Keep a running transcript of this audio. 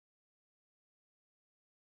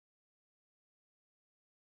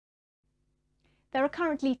There are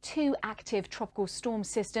currently two active tropical storm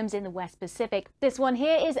systems in the West Pacific. This one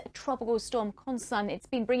here is Tropical Storm Conson. It's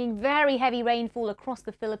been bringing very heavy rainfall across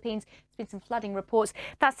the Philippines. There's been some flooding reports.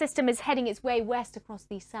 That system is heading its way west across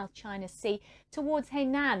the South China Sea towards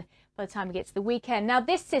Hainan by the time we get to the weekend. Now,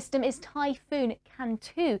 this system is Typhoon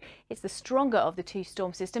Chanthu. It's the stronger of the two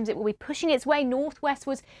storm systems. It will be pushing its way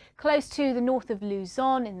northwestwards close to the north of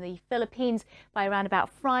Luzon in the Philippines by around about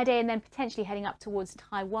Friday, and then potentially heading up towards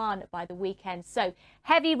Taiwan by the weekend. So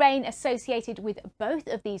heavy rain associated with both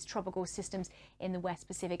of these tropical systems in the West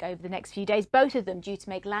Pacific over the next few days, both of them due to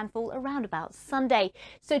make landfall around about Sunday.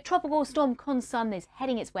 So Tropical Storm Conson is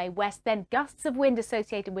heading its way west, then gusts of wind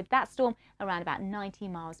associated with that storm around about 90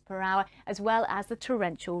 miles per hour, as well as the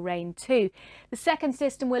torrential rain too. The second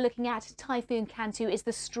system we're looking at, Typhoon Chanthu, is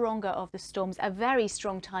the stronger of the storms, a very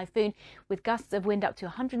strong typhoon with gusts of wind up to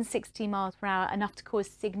 160 miles per hour, enough to cause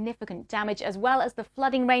significant damage, as well as the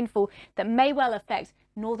flooding rainfall that may well affect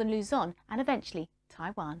northern Luzon and eventually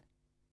Taiwan.